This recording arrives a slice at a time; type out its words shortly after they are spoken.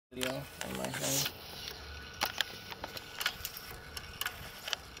video on my thing.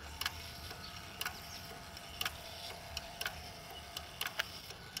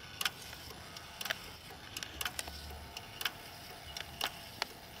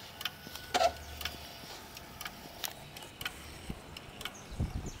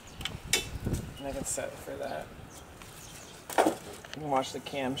 And I can set it for that. You can watch the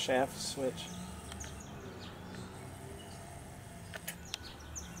camshaft switch.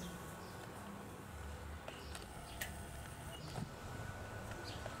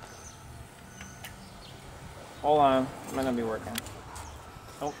 Hold on, it might not be working.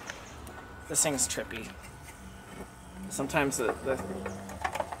 Oh, this thing's trippy. Sometimes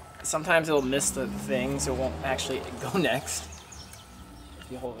sometimes it'll miss the thing, so it won't actually go next.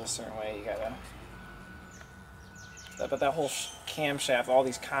 If you hold it a certain way, you gotta. But that whole camshaft, all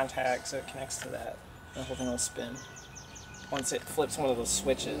these contacts, it connects to that. The whole thing will spin once it flips one of those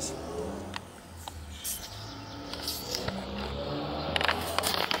switches.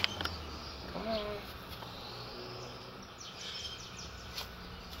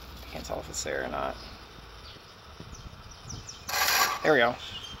 Can't tell if it's there or not. There we go.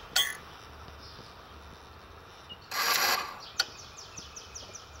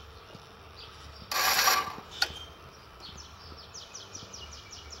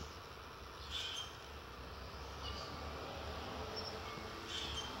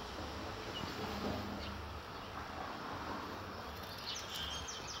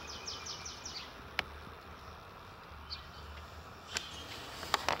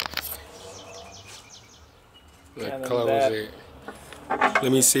 Close it.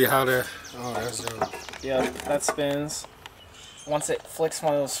 Let me see how the. Oh, that's dope. Yeah, that spins. Once it flicks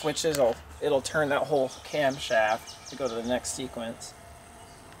one of those switches, it'll turn that whole camshaft to go to the next sequence.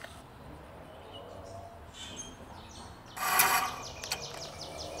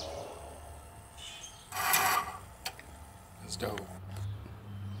 That's dope.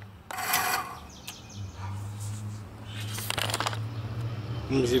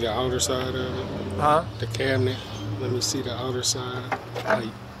 Let me see the outer side of it. Huh? The cabinet. Let me see the outer side.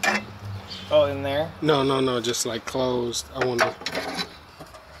 Like, oh, in there? No, just like closed. I want to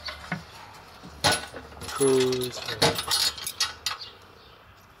cruise.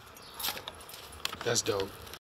 That's dope.